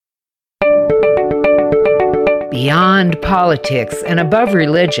Beyond politics and above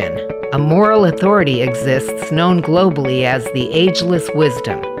religion, a moral authority exists known globally as the ageless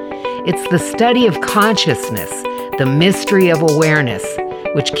wisdom. It's the study of consciousness, the mystery of awareness,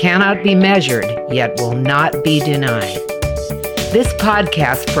 which cannot be measured, yet will not be denied. This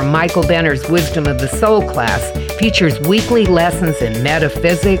podcast from Michael Benner's Wisdom of the Soul class features weekly lessons in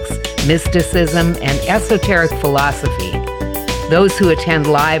metaphysics, mysticism, and esoteric philosophy. Those who attend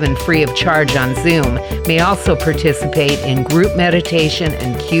live and free of charge on Zoom may also participate in group meditation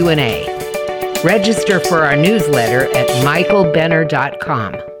and Q&A. Register for our newsletter at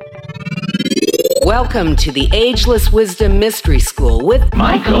michaelbenner.com. Welcome to the Ageless Wisdom Mystery School with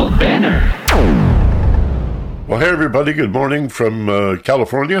Michael Benner. Well, hey everybody, good morning from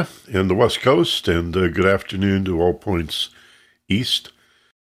California and the West Coast, and good afternoon to all points east.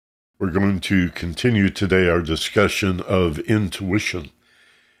 We're going to continue today our discussion of intuition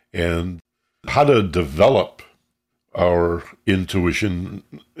and how to develop our intuition.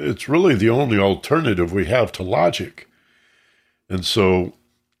 It's really the only alternative we have to logic. And so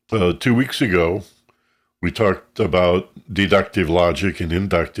 2 weeks ago, we talked about deductive logic and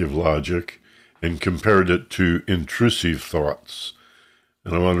inductive logic and compared it to intrusive thoughts.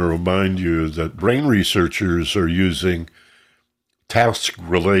 And I want to remind you that brain researchers are using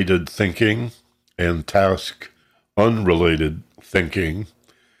task-related thinking and task-unrelated thinking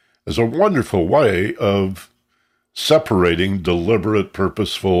as a wonderful way of separating deliberate,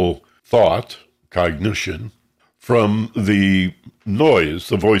 purposeful thought, cognition, from the noise,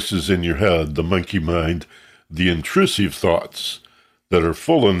 the voices in your head, the monkey mind, the intrusive thoughts that are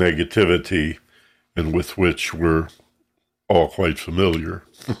full of negativity and with which we're all quite familiar.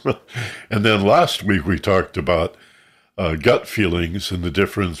 And then last week we talked about gut feelings and the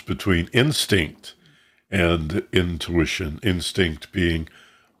difference between instinct and intuition. Instinct being,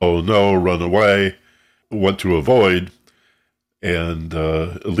 oh no, run away, what to avoid. And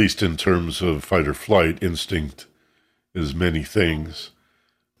at least in terms of fight or flight, instinct is many things.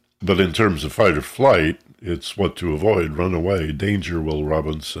 But in terms of fight or flight, it's what to avoid, run away, danger, Will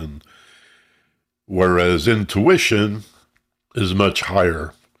Robinson. Whereas intuition is much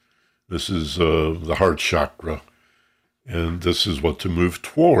higher. This is the heart chakra. And this is what to move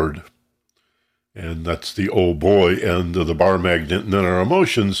toward. And that's the oh boy end of the bar magnet. And then our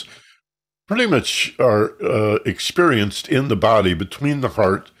emotions pretty much are experienced in the body between the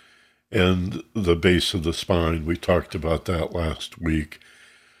heart and the base of the spine. We talked about that last week.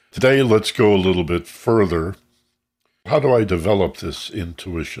 Today, let's go a little bit further. How do I develop this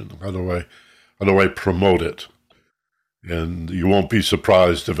intuition? How do I promote it? And you won't be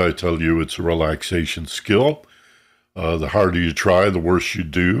surprised if I tell you it's a relaxation skill. The harder you try, the worse you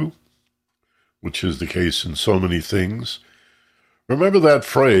do, which is the case in so many things. Remember that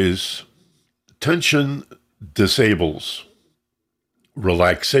phrase, tension disables,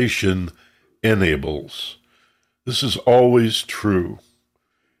 relaxation enables. This is always true.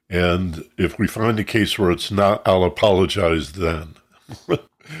 And if we find a case where it's not, I'll apologize then. But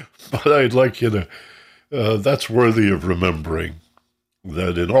I'd like you to, that's worthy of remembering,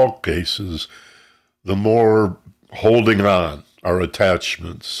 that in all cases, the more holding on, our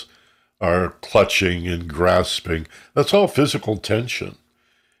attachments, our clutching and grasping, that's all physical tension.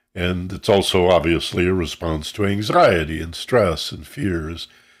 And it's also obviously a response to anxiety and stress and fears,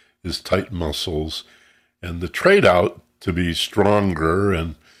 is tight muscles. And the trade-out to be stronger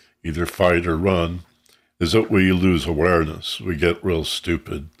and either fight or run is that we lose awareness. We get real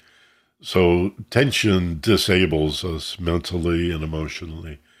stupid. So tension disables us mentally and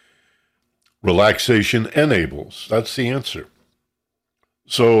emotionally. Relaxation enables. That's the answer.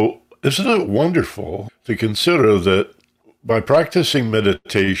 So isn't it wonderful to consider that by practicing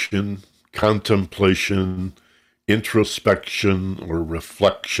meditation, contemplation, introspection, or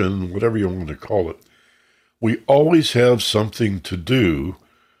reflection, whatever you want to call it, we always have something to do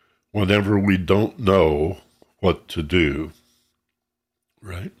whenever we don't know what to do,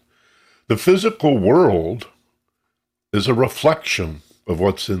 right? The physical world is a reflection of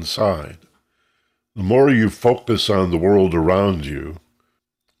what's inside. The more you focus on the world around you,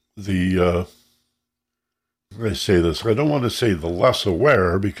 I say this, I don't want to say the less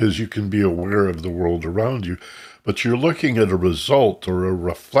aware, because you can be aware of the world around you, but you're looking at a result or a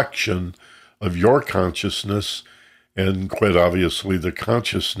reflection of your consciousness and quite obviously the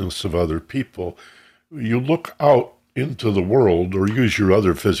consciousness of other people. You look out into the world or use your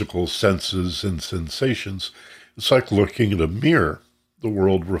other physical senses and sensations. It's like looking at a mirror. The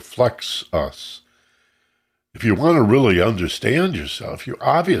world reflects us. If you want to really understand yourself, you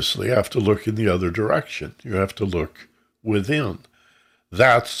obviously have to look in the other direction. You have to look within.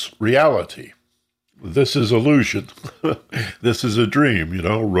 That's reality. this is illusion. This is a dream,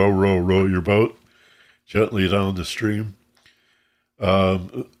 row, row, row your boat gently down the stream.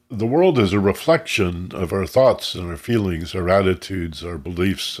 The world is a reflection of our thoughts and our feelings, our attitudes, our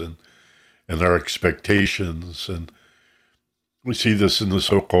beliefs, and our expectations. And we see this in the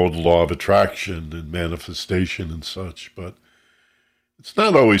so-called law of attraction and manifestation and such, but it's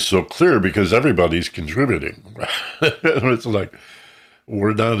not always so clear because everybody's contributing. It's like,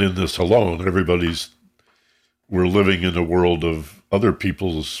 we're not in this alone. We're living in a world of other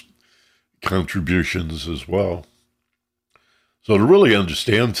people's contributions as well. So to really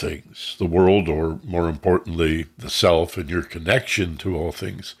understand things, the world, or more importantly, the self and your connection to all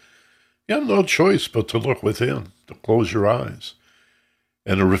things, you have no choice but to look within, to close your eyes.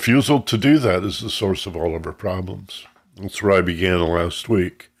 And a refusal to do that is the source of all of our problems. That's where I began last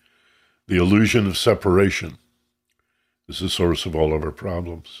week. The illusion of separation is the source of all of our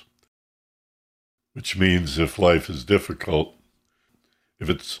problems. Which means if life is difficult, if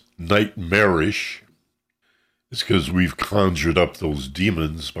it's nightmarish, it's because we've conjured up those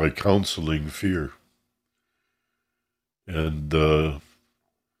demons by counseling fear. And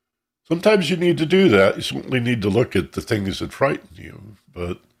sometimes you need to do that. You certainly need to look at the things that frighten you,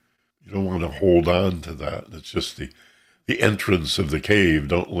 but you don't want to hold on to that. It's just the entrance of the cave.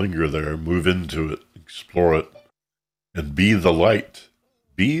 Don't linger there. Move into it. Explore it. And be the light.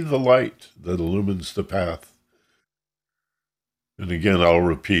 Be the light that illumines the path. And again, I'll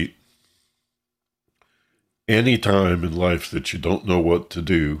repeat. Any time in life that you don't know what to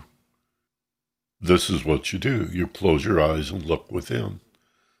do, this is what you do. You close your eyes and look within.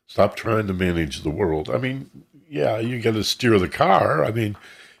 Stop trying to manage the world. I mean, yeah, you got to steer the car. I mean,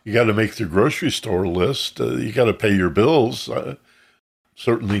 you got to make the grocery store list. You got to pay your bills.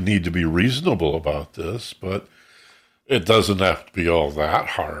 Certainly need to be reasonable about this, but it doesn't have to be all that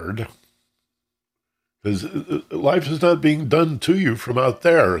hard. Because life is not being done to you from out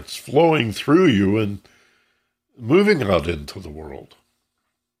there. It's flowing through you and moving out into the world.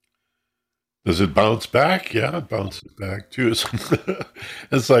 Does it bounce back? Yeah, it bounces back too.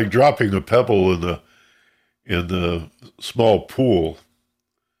 It's like dropping a pebble in a small pool,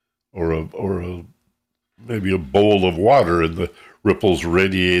 or maybe a bowl of water, and the ripples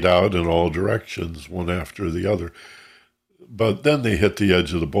radiate out in all directions, one after the other. But then they hit the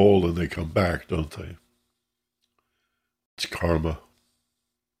edge of the bowl and they come back, don't they? It's karma.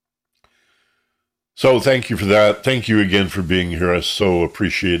 So thank you for that. Thank you again for being here. I so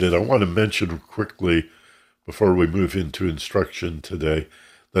appreciate it. I want to mention quickly, before we move into instruction today,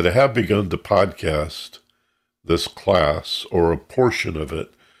 that I have begun to podcast this class, or a portion of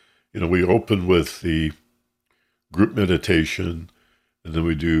it. We open with the group meditation, and then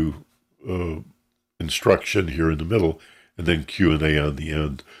we do instruction here in the middle, and then Q&A on the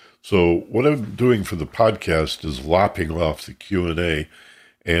end. So what I'm doing for the podcast is lopping off the Q&A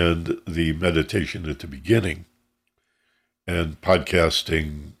and the meditation at the beginning, and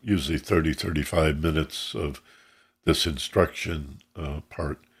podcasting usually 35 minutes of this instruction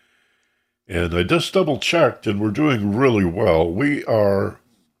part. And I just double-checked, and we're doing really well. We are,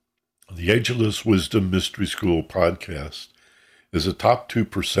 the Ageless Wisdom Mystery School podcast is a top 2%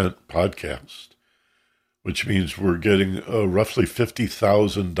 podcast, which means we're getting roughly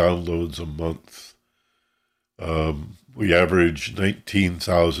 50,000 downloads a month. We average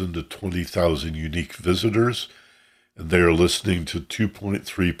 19,000 to 20,000 unique visitors, and they are listening to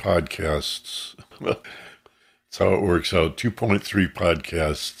 2.3 podcasts. That's how it works out, 2.3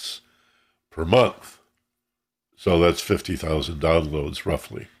 podcasts per month. So that's 50,000 downloads,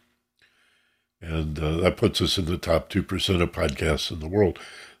 roughly. And that puts us in the top 2% of podcasts in the world.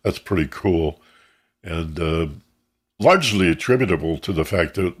 That's pretty cool. And largely attributable to the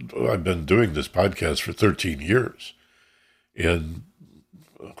fact that I've been doing this podcast for 13 years. And,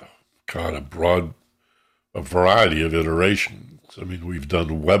 a variety of iterations. I mean, we've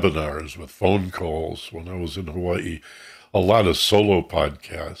done webinars with phone calls when I was in Hawaii, a lot of solo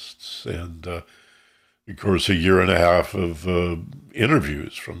podcasts, and, of course, a year and a half of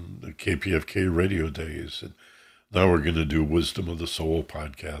interviews from the KPFK radio days. And now we're going to do Wisdom of the Soul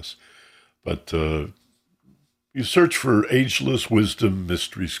podcast. But you search for Ageless Wisdom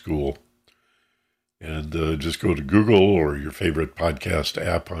Mystery School, and just go to Google or your favorite podcast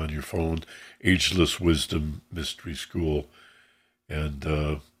app on your phone, Ageless Wisdom Mystery School,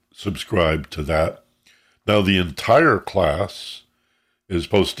 and subscribe to that. Now, the entire class is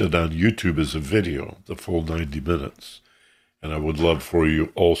posted on YouTube as a video, the full 90 minutes. And I would love for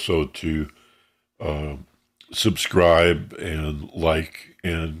you also to subscribe and like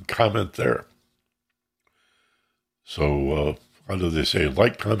and comment there. So, how do they say?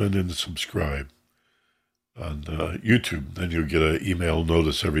 Like, comment, and subscribe. on YouTube. Then you'll get an email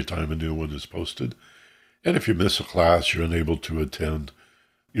notice every time a new one is posted. And if you miss a class, you're unable to attend,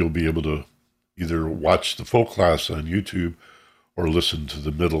 you'll be able to either watch the full class on YouTube or listen to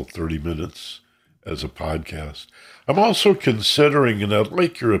the middle 30 minutes as a podcast. I'm also considering, and I'd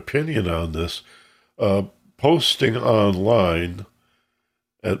like your opinion on this, posting online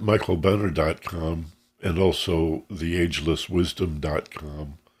at michaelbenner.com and also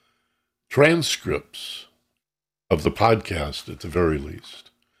theagelesswisdom.com transcripts of the podcast at the very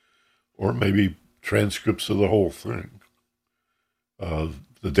least, or maybe transcripts of the whole thing.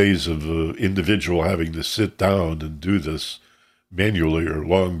 The days of the individual having to sit down and do this manually are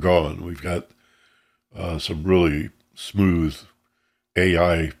long gone. We've got some really smooth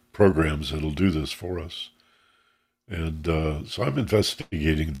AI programs that'll do this for us. And so I'm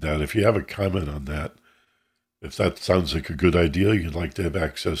investigating that. If you have a comment on that, if that sounds like a good idea, you'd like to have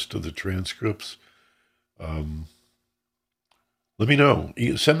access to the transcripts, let me know.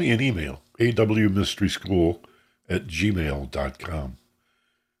 Send me an email, awmysteryschool@gmail.com.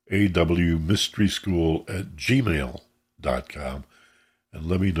 awmysteryschool@gmail.com. And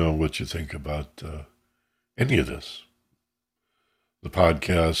let me know what you think about any of this. The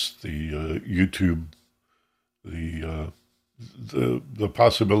podcast, the YouTube, the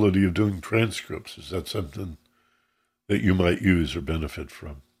possibility of doing transcripts. Is that something that you might use or benefit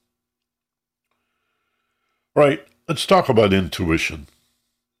from? All right, let's talk about intuition.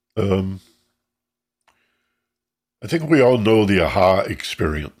 I think we all know the aha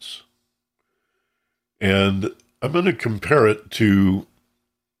experience. And I'm going to compare it to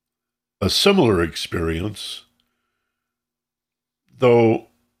a similar experience, though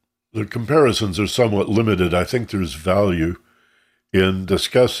the comparisons are somewhat limited. I think there's value in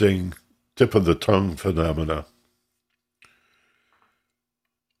discussing tip-of-the-tongue phenomena.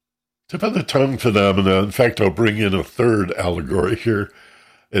 Tip-of-the-tongue phenomena, in fact, I'll bring in a third allegory here.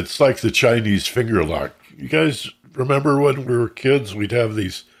 It's like the Chinese finger lock. You guys remember when we were kids, we'd have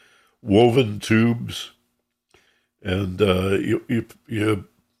these woven tubes, and you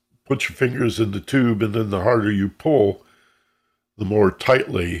put your fingers in the tube, and then the harder you pull, the more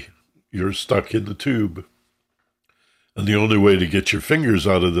tightly you're stuck in the tube. And the only way to get your fingers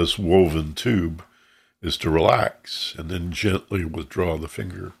out of this woven tube is to relax and then gently withdraw the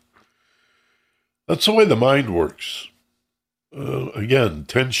finger. That's the way the mind works. Again,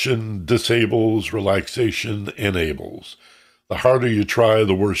 tension disables, relaxation enables. The harder you try,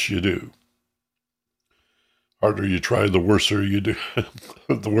 the worse you do. Harder you try, the worser you do.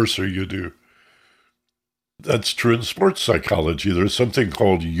 The worser you do. That's true in sports psychology. There's something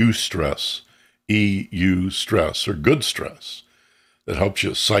called eustress, E-U stress, or good stress, that helps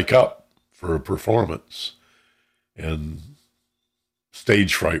you psych up for a performance. And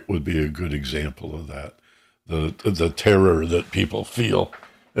stage fright would be a good example of that. The terror that people feel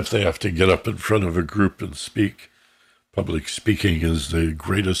if they have to get up in front of a group and speak. Public speaking is the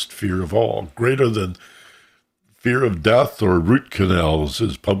greatest fear of all. Greater than fear of death or root canals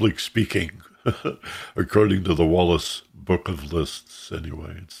is public speaking, according to the Wallace Book of Lists,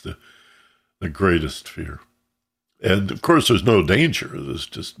 anyway. It's the greatest fear. And, of course, there's no danger. There's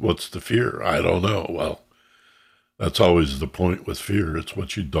just, what's the fear? I don't know. Well, that's always the point with fear. It's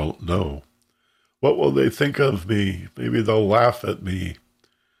what you don't know. What will they think of me? Maybe they'll laugh at me.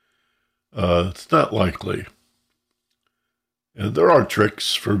 It's not likely. And there are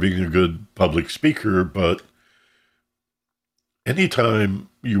tricks for being a good public speaker, but anytime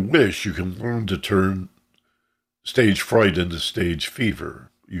you wish, you can learn to turn stage fright into stage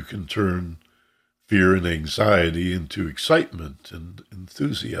fever. You can turn fear and anxiety into excitement and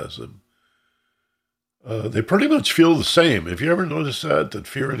enthusiasm. They pretty much feel the same. Have you ever noticed that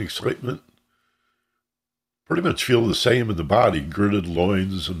fear and excitement pretty much feel the same in the body? Girded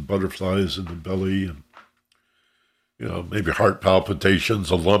loins and butterflies in the belly, and maybe heart palpitations,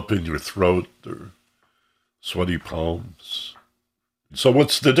 a lump in your throat, or sweaty palms. So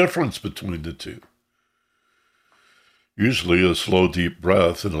what's the difference between the two? Usually a slow, deep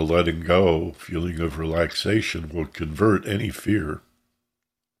breath and a letting go feeling of relaxation will convert any fear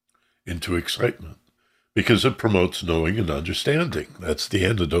into excitement, because it promotes knowing and understanding. That's the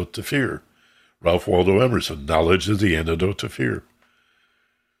antidote to fear. Ralph Waldo Emerson, knowledge is the antidote to fear.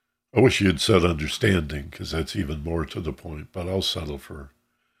 I wish you had said understanding, because that's even more to the point, but I'll settle for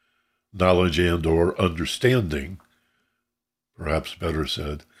knowledge and or understanding, perhaps better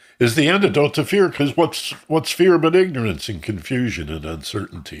said, is the antidote to fear, because what's fear but ignorance and confusion and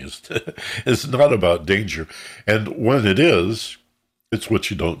uncertainty? It's not about danger. And when it is, it's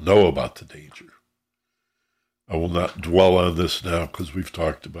what you don't know about the danger. I will not dwell on this now because we've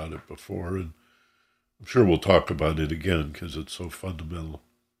talked about it before, and I'm sure we'll talk about it again because it's so fundamental.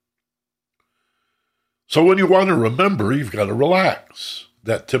 So when you want to remember, you've got to relax.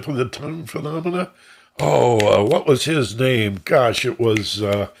 That tip of the tongue phenomena. Oh, what was his name? Gosh, it was,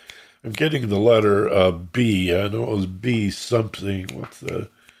 I'm getting the letter B. I know it was B something.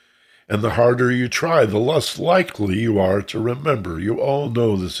 And the harder you try, the less likely you are to remember. You all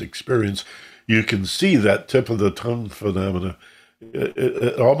know this experience. You can see that tip of the tongue phenomena.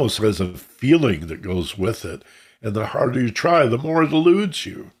 It almost has a feeling that goes with it. And the harder you try, the more it eludes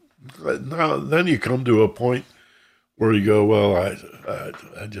you. Now, then you come to a point where you go, well, I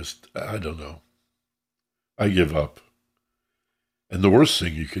don't know. I give up. And the worst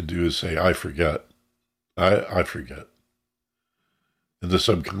thing you can do is say, I forget. I forget. And the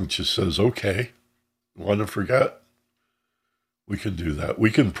subconscious says, okay, want to forget? We can do that. We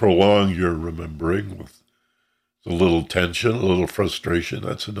can prolong your remembering with a little tension, a little frustration.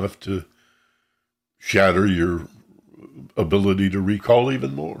 That's enough to shatter your ability to recall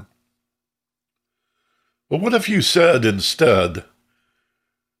even more. But what if you said instead,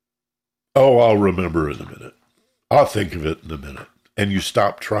 oh, I'll remember in a minute. I'll think of it in a minute. And you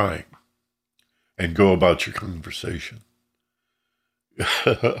stop trying and go about your conversation.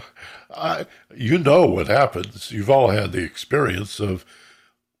 You know what happens. You've all had the experience of,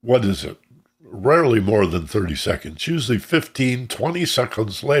 what is it? Rarely more than 30 seconds. Usually 15, 20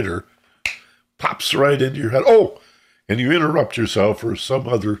 seconds later, pops right into your head. Oh, and you interrupt yourself or some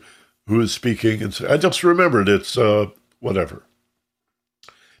other who is speaking and say, I just remembered it's whatever.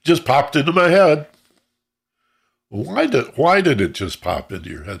 Just popped into my head. Why did it just pop into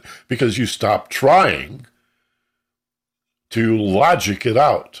your head? Because you stopped trying to logic it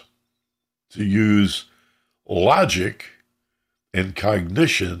out, to use logic and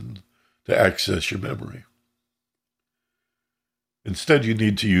cognition to access your memory. Instead, you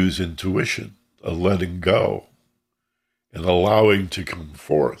need to use intuition, a letting go, and allowing to come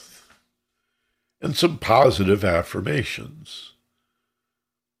forth, and some positive affirmations,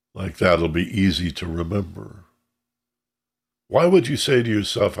 like that'll be easy to remember. Why would you say to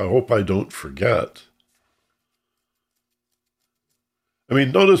yourself, I hope I don't forget? I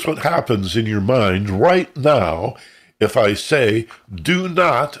mean, notice what happens in your mind right now if I say, do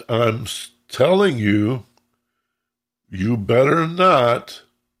not, I'm telling you, you better not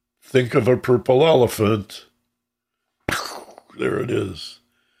think of a purple elephant. There it is.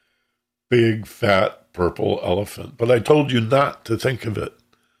 Big, fat, purple elephant. But I told you not to think of it.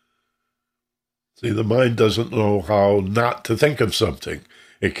 See, the mind doesn't know how not to think of something.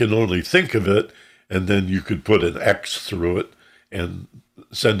 It can only think of it, and then you could put an X through it and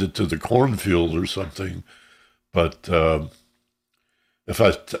send it to the cornfield or something. But if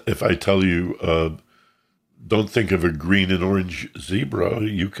I tell you, don't think of a green and orange zebra,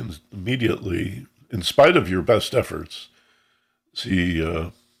 you can immediately, in spite of your best efforts, see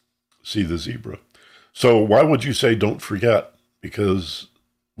the zebra. So why would you say don't forget? Because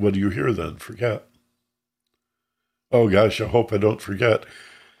what do you hear then? Forget. Oh gosh, I hope I don't forget.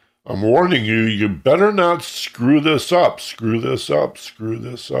 I'm warning you, you better not screw this up,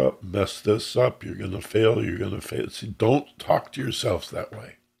 mess this up. You're going to fail, See, don't talk to yourself that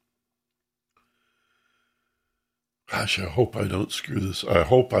way. Gosh, I hope I don't screw this. I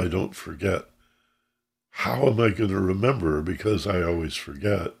hope I don't forget. How am I going to remember? Because I always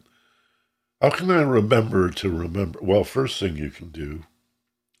forget. How can I remember to remember? Well, first thing you can do,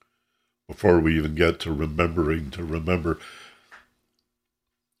 before we even get to remembering to remember,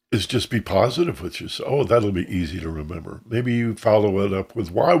 is just be positive with yourself. Oh, that'll be easy to remember. Maybe you follow it up with,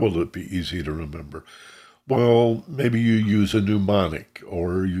 why will it be easy to remember? Well, maybe you use a mnemonic,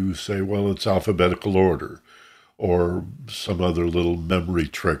 or you say, well, it's alphabetical order, or some other little memory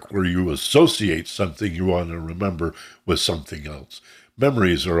trick where you associate something you want to remember with something else.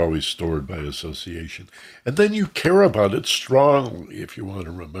 Memories are always stored by association. And then you care about it strongly if you want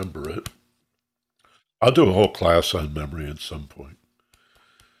to remember it. I'll do a whole class on memory at some point.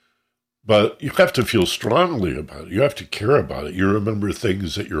 But you have to feel strongly about it. You have to care about it. You remember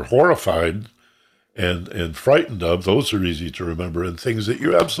things that you're horrified and frightened of. Those are easy to remember. And things that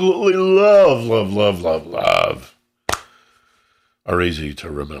you absolutely love are easy to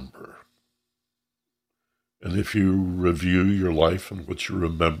remember. And if you review your life and what you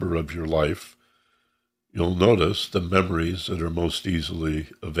remember of your life, you'll notice the memories that are most easily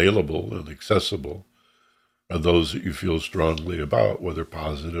available and accessible are those that you feel strongly about, whether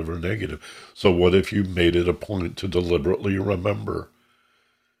positive or negative. So what if you made it a point to deliberately remember?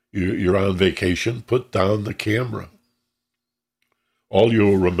 You're on vacation, put down the camera. All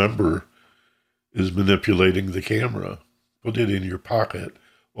you'll remember is manipulating the camera. Put it in your pocket.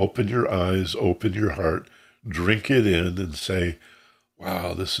 Open your eyes, open your heart, drink it in and say,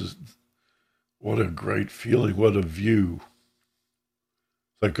 wow, what a great feeling, what a view.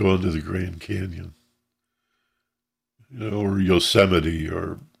 It's like going to the Grand Canyon, or Yosemite,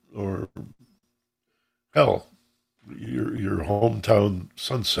 or hell, your hometown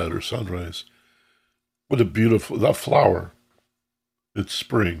sunset or sunrise. What a beautiful, that flower. It's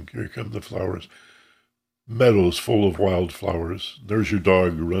spring. Here come the flowers. Meadows full of wildflowers. There's your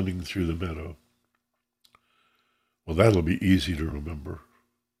dog running through the meadow. Well, that'll be easy to remember.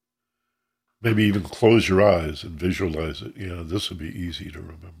 Maybe even close your eyes and visualize it. Yeah, this will be easy to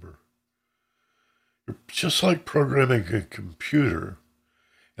remember. You're just like programming a computer,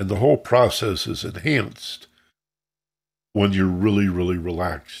 and the whole process is enhanced when you're really, really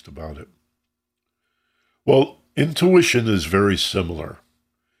relaxed about it. Well, intuition is very similar.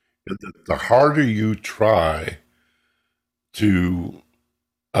 The harder you try to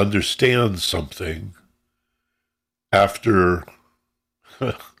understand something after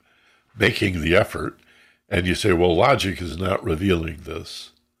making the effort, and you say, well, logic is not revealing this.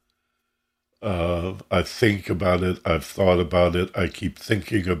 I think about it. I've thought about it. I keep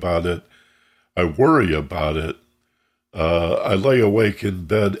thinking about it. I worry about it. I lay awake in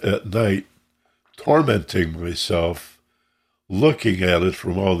bed at night, tormenting myself, looking at it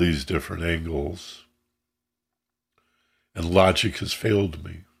from all these different angles. And logic has failed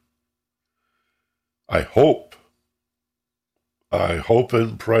me. I hope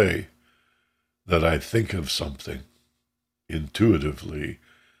and pray that I think of something intuitively,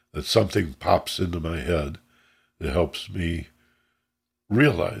 that something pops into my head that helps me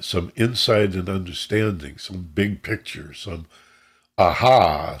realize some insight and understanding, some big picture, some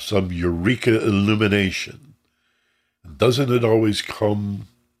aha, some eureka illumination. And doesn't it always come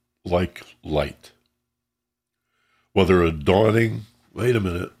like light? Whether a dawning, wait a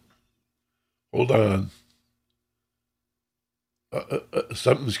minute, hold on,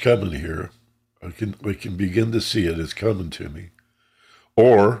 something's coming here. We can begin to see it. It's coming to me.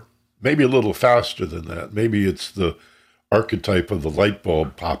 Or maybe a little faster than that. Maybe it's the archetype of the light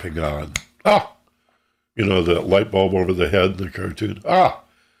bulb popping on. The light bulb over the head in the cartoon.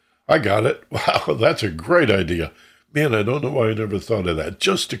 I got it. Wow, that's a great idea. Man, I don't know why I never thought of that.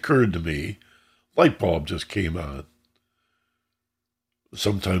 Just occurred to me. Light bulb just came on.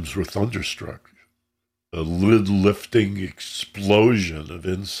 Sometimes we're thunderstruck. A lid-lifting explosion of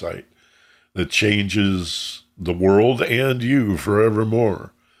insight that changes the world and you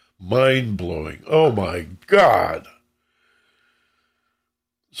forevermore. Mind-blowing. Oh my God.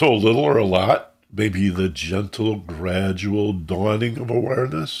 So a little or a lot, maybe the gentle, gradual dawning of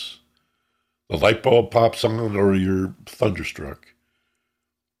awareness. The light bulb pops on or you're thunderstruck.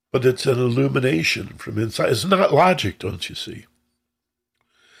 But it's an illumination from inside. It's not logic, don't you see?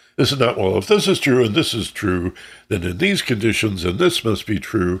 This is not, well, if this is true and this is true, then in these conditions and this must be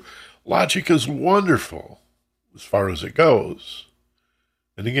true. Logic is wonderful as far as it goes.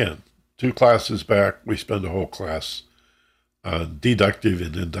 And again, 2 classes back, we spend a whole class on deductive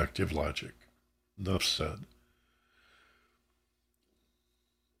and inductive logic. Enough said.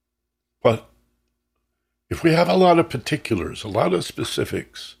 But if we have a lot of particulars, a lot of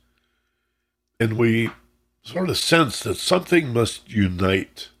specifics, and we sort of sense that something must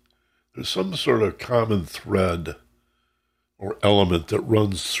unite, there's some sort of common thread or element that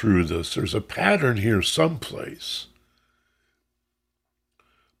runs through this. There's a pattern here someplace.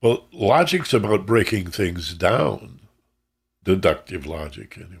 Well, logic's about breaking things down. Deductive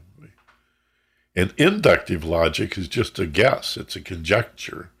logic, anyway. And inductive logic is just a guess. It's a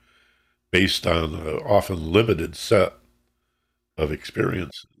conjecture based on an often limited set of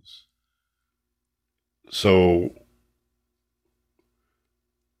experiences. So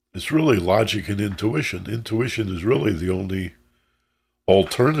it's really logic and intuition. Intuition is really the only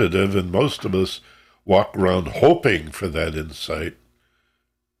alternative, and most of us walk around hoping for that insight.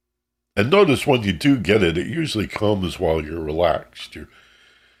 And notice when you do get it, it usually comes while you're relaxed.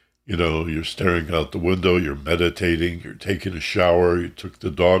 You're staring out the window, you're meditating, you're taking a shower, you took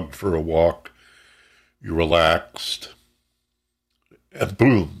the dog for a walk, you're relaxed, and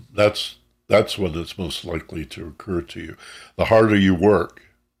boom, that's when it's most likely to occur to you. The harder you work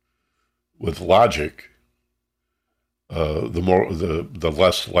with logic, the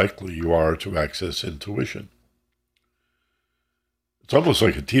less likely you are to access intuition. It's almost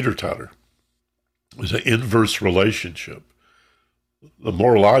like a teeter-totter. It's an inverse relationship. The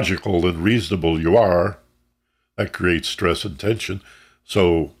more logical and reasonable you are, that creates stress and tension.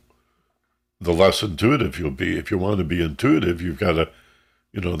 So the less intuitive you'll be. If you want to be intuitive, you've got to,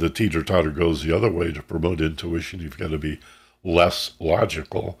 the teeter-totter goes the other way. To promote intuition, you've got to be less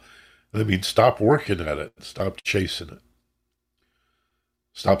logical. I mean, stop working at it. Stop chasing it.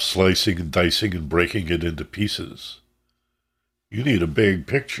 Stop slicing and dicing and breaking it into pieces. You need a big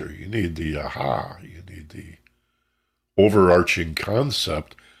picture. You need the aha. You need the overarching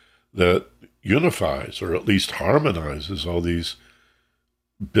concept that unifies or at least harmonizes all these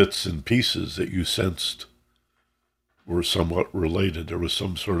bits and pieces that you sensed were somewhat related. There was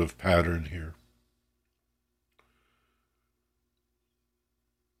some sort of pattern here.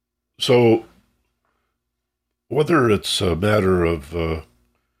 So whether it's a matter of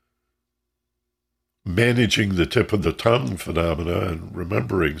managing the tip of the tongue phenomena and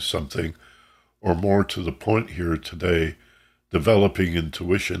remembering something, or more to the point here today, developing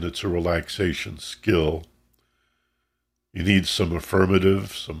intuition, it's a relaxation skill. You need some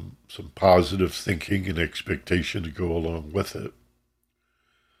affirmative, some positive thinking and expectation to go along with it.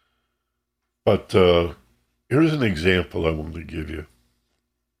 But here's an example I want to give you.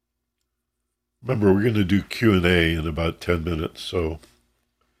 Remember, we're going to do Q&A in about 10 minutes, so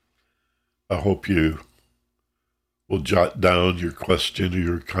I hope you will jot down your question or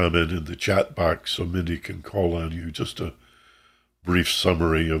your comment in the chat box so Mindy can call on you. Just a brief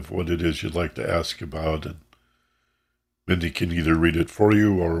summary of what it is you'd like to ask about, and Mindy can either read it for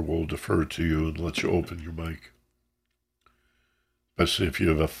you or we'll defer to you and let you open your mic, especially if you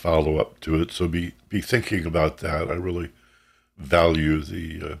have a follow-up to it. So be thinking about that. I really value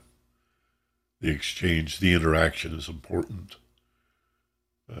the exchange. The interaction is important.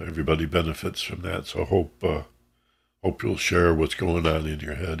 Everybody benefits from that, so hope you'll share what's going on in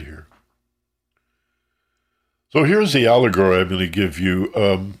your head here. So here's the allegory I'm going to give you.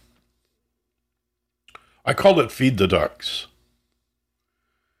 I call it Feed the Ducks.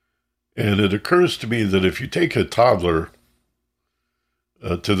 And it occurs to me that if you take a toddler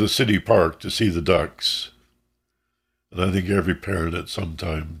to the city park to see the ducks, and I think every parent at some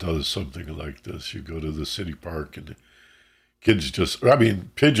time does something like this. You go to the city park and kids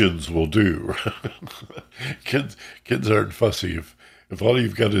pigeons will do. Kids aren't fussy. If all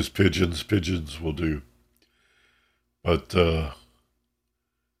you've got is pigeons will do. But I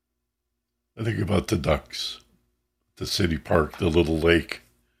think about the ducks, the city park, the little lake.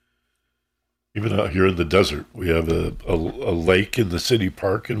 Even out here in the desert, we have a lake in the city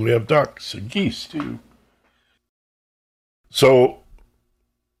park, and we have ducks and geese too. So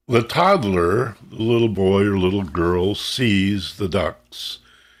the toddler, the little boy or little girl, sees the ducks,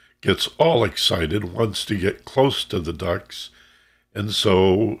 gets all excited, wants to get close to the ducks, and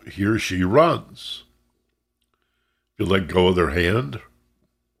so he or she runs. You let go of their hand,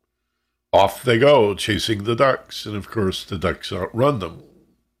 off they go, chasing the ducks, and of course the ducks outrun them.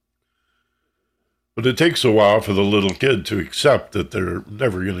 But it takes a while for the little kid to accept that they're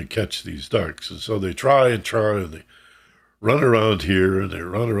never going to catch these ducks, and so they try, and they run around here and they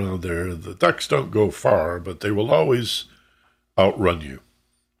run around there. The ducks don't go far, but they will always outrun you.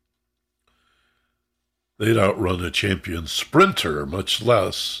 They'd outrun a champion sprinter, much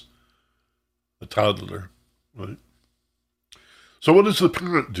less a toddler, right? So what does the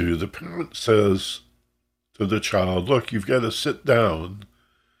parent do? The parent says to the child, look, you've got to sit down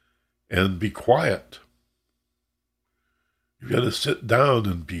and be quiet. You've got to sit down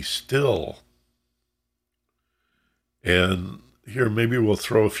and be still. And here, maybe we'll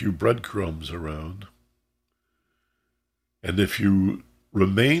throw a few breadcrumbs around. And if you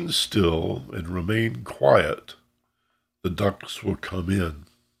remain still and remain quiet, the ducks will come in.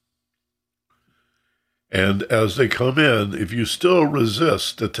 And as they come in, if you still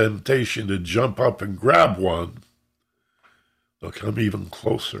resist the temptation to jump up and grab one, they'll come even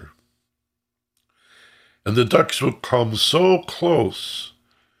closer. And the ducks will come so close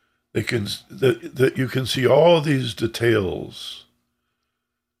that you can see all these details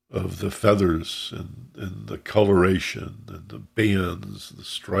of the feathers and the coloration and the bands, the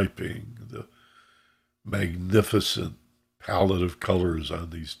striping, the magnificent palette of colors on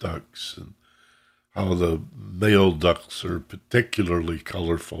these ducks, and how the male ducks are particularly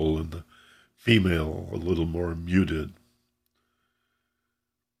colorful and the female a little more muted.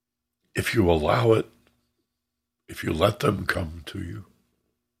 If you allow it, if you let them come to you.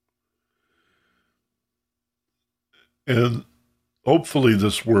 And hopefully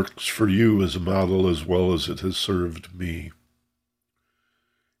this works for you as a model as well as it has served me.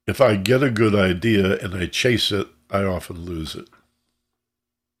 If I get a good idea and I chase it, I often lose it.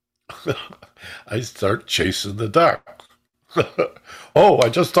 I start chasing the duck. Oh, I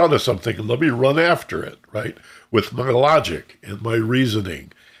just thought of something and let me run after it, right? With my logic and my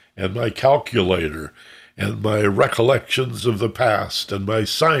reasoning and my calculator and my recollections of the past and my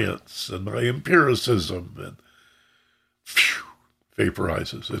science and my empiricism and phew,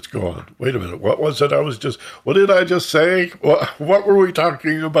 vaporizes. It's gone. Wait a minute. What was it? What did I just say? What were we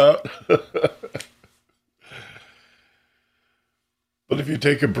talking about? But if you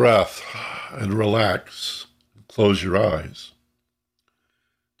take a breath and relax, and close your eyes,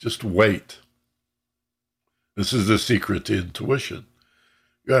 just wait. This is the secret to intuition.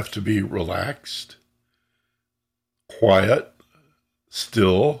 You have to be relaxed, quiet,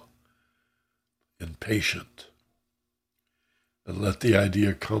 still, and patient. And let the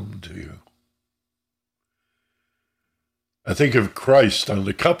idea come to you. I think of Christ on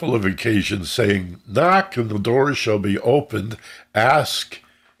a couple of occasions saying, "Knock and the door shall be opened, ask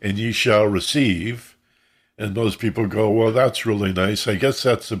and ye shall receive." And most people go, well, that's really nice. I guess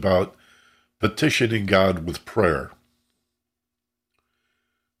that's about petitioning God with prayer,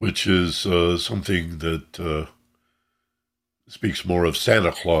 which is something that speaks more of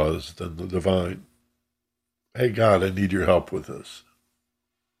Santa Claus than the divine. Hey, God, I need your help with this.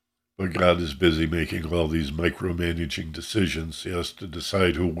 But God is busy making all these micromanaging decisions. He has to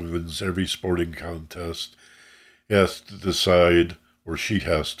decide who wins every sporting contest. He has to decide, or she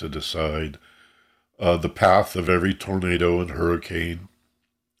has to decide, the path of every tornado and hurricane.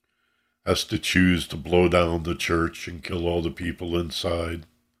 Has to choose to blow down the church and kill all the people inside.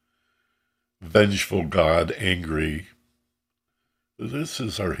 Vengeful God, angry. This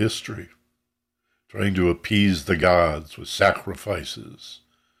is our history. Trying to appease the gods with sacrifices.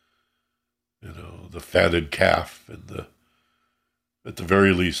 The fatted calf and at the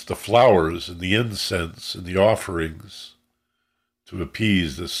very least, the flowers and the incense and the offerings to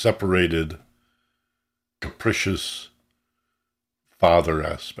appease this separated, capricious father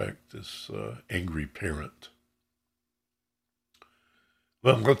aspect, this angry parent.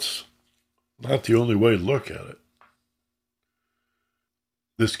 Well, that's not the only way to look at it.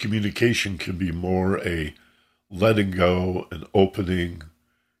 This communication can be more a letting go and opening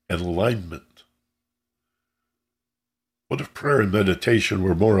and alignment. What if prayer and meditation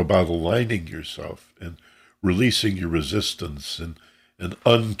were more about aligning yourself and releasing your resistance and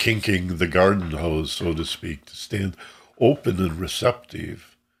unkinking the garden hose, so to speak, to stand open and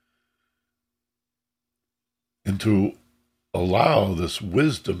receptive and to allow this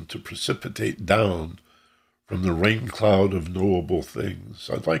wisdom to precipitate down from the rain cloud of knowable things.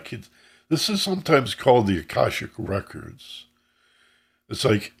 This is sometimes called the Akashic Records. It's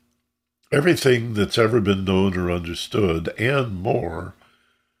like everything that's ever been known or understood and more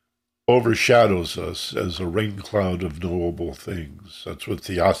overshadows us as a rain cloud of knowable things. That's what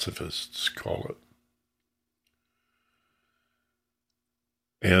Theosophists call it.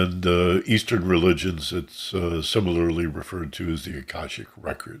 And Eastern religions, it's similarly referred to as the Akashic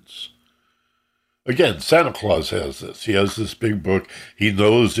Records. Again, Santa Claus has this. He has this big book. He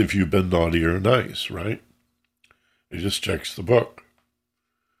knows if you've been naughty or nice, right? He just checks the book.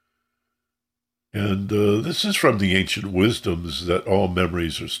 And this is from the ancient wisdoms that all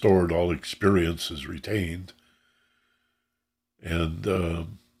memories are stored, all experience is retained. And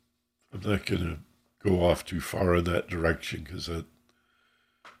I'm not going to go off too far in that direction because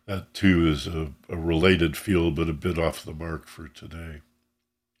that too is a related field, but a bit off the mark for today.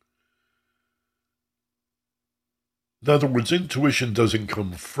 In other words, intuition doesn't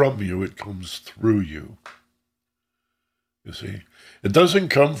come from you, it comes through you. You see? It doesn't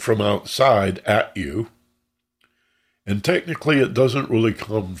come from outside at you, and technically it doesn't really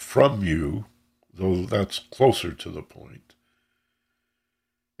come from you, though that's closer to the point.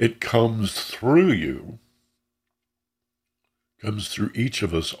 It comes through you, comes through each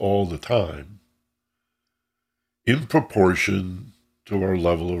of us all the time, in proportion to our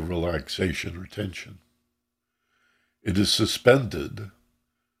level of relaxation or tension. It is suspended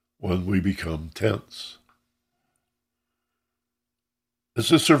when we become tense.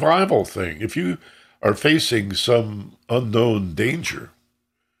 It's a survival thing. If you are facing some unknown danger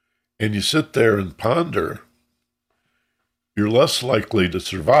and you sit there and ponder, you're less likely to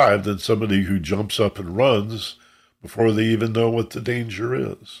survive than somebody who jumps up and runs before they even know what the danger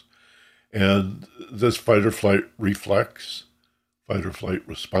is. And this fight or flight reflex, fight or flight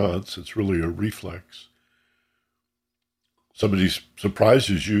response, it's really a reflex. Somebody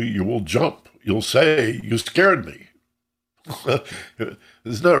surprises you, you will jump. You'll say, "You scared me."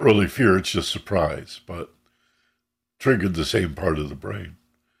 It's not really fear, it's just surprise, but triggered the same part of the brain.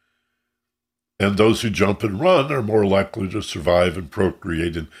 And those who jump and run are more likely to survive and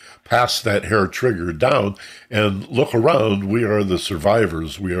procreate and pass that hair trigger down and look around. We are the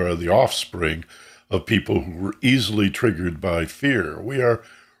survivors. We are the offspring of people who were easily triggered by fear.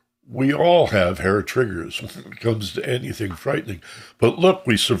 We all have hair triggers when it comes to anything frightening. But look,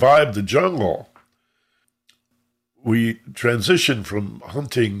 we survived the jungle. we transition from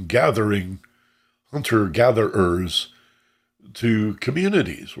hunter-gatherers to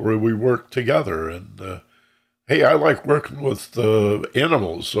communities where we work together. And hey, I like working with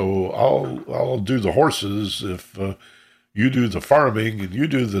animals, so I'll do the horses if you do the farming and you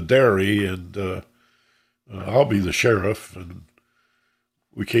do the dairy, and I'll be the sheriff. And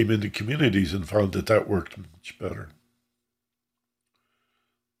we came into communities and found that worked much better.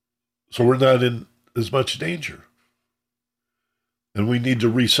 So we're not in as much danger. And we need to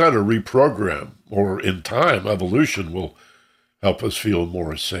reset or reprogram, or in time, evolution will help us feel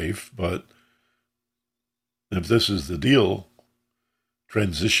more safe. But if this is the deal,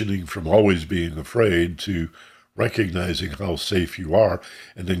 transitioning from always being afraid to recognizing how safe you are,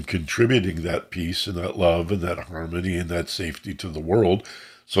 and then contributing that peace and that love and that harmony and that safety to the world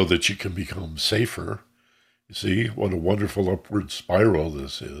so that you can become safer. You see what a wonderful upward spiral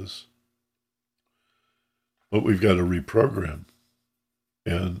this is. But we've got to reprogram.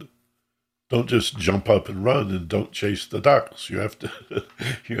 And don't just jump up and run, and don't chase the ducks. You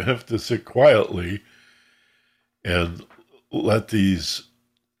have to sit quietly and let these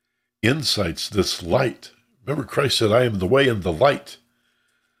insights, this light. Remember, Christ said, I am the way and the light.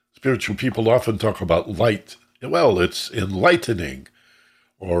 Spiritual people often talk about light. Well, it's enlightening,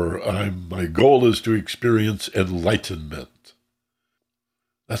 or my goal is to experience enlightenment.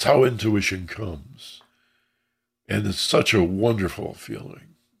 That's how intuition comes. And it's such a wonderful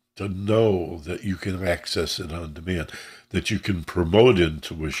feeling to know that you can access it on demand, that you can promote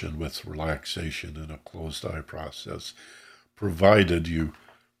intuition with relaxation in a closed-eye process, provided you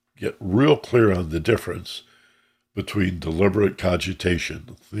get real clear on the difference between deliberate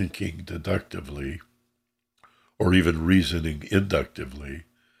cogitation, thinking deductively, or even reasoning inductively,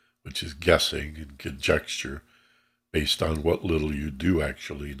 which is guessing and conjecture based on what little you do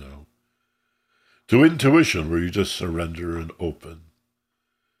actually know, to intuition, where you just surrender and open.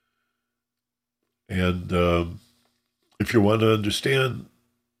 And if you want to understand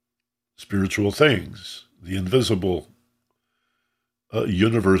spiritual things, the invisible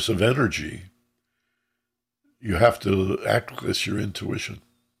universe of energy, you have to access your intuition.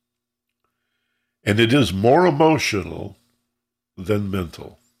 And it is more emotional than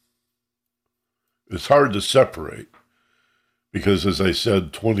mental. It's hard to separate because, as I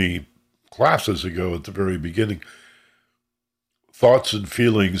said 20 classes ago at the very beginning, thoughts and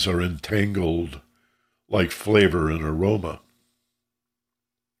feelings are entangled like flavor and aroma.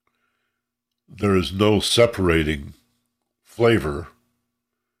 There is no separating flavor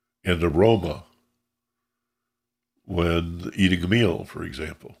and aroma when eating a meal, for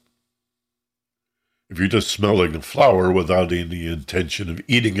example. If you're just smelling a flower without any intention of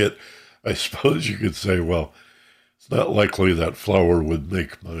eating it, I suppose you could say, well, it's not likely that flower would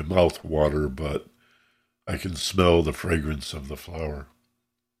make my mouth water, but I can smell the fragrance of the flower.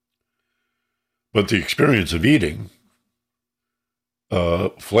 But the experience of eating,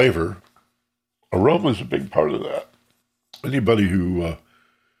 flavor, aroma is a big part of that. Anybody who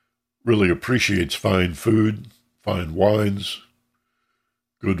really appreciates fine food, fine wines,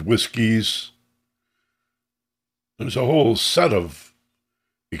 good whiskeys, there's a whole set of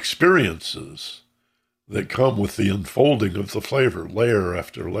experiences that come with the unfolding of the flavor, layer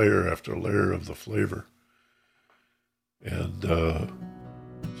after layer after layer of the flavor. And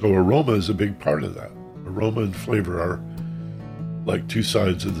so aroma is a big part of that. Aroma and flavor are like two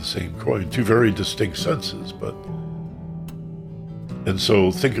sides of the same coin, two very distinct senses, but... And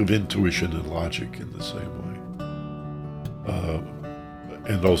so think of intuition and logic in the same way.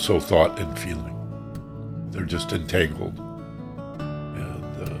 And also thought and feeling. They're just entangled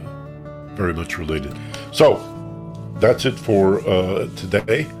and very much related. So that's it for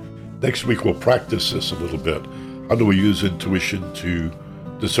today. Next week we'll practice this a little bit. How do we use intuition to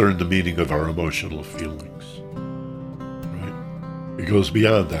discern the meaning of our emotional feelings? Right? It goes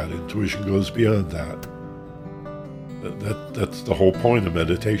beyond that. Intuition goes beyond that. That's the whole point of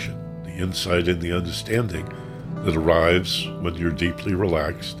meditation. The insight and the understanding that arrives when you're deeply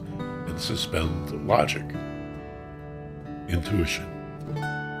relaxed and suspend logic. Intuition.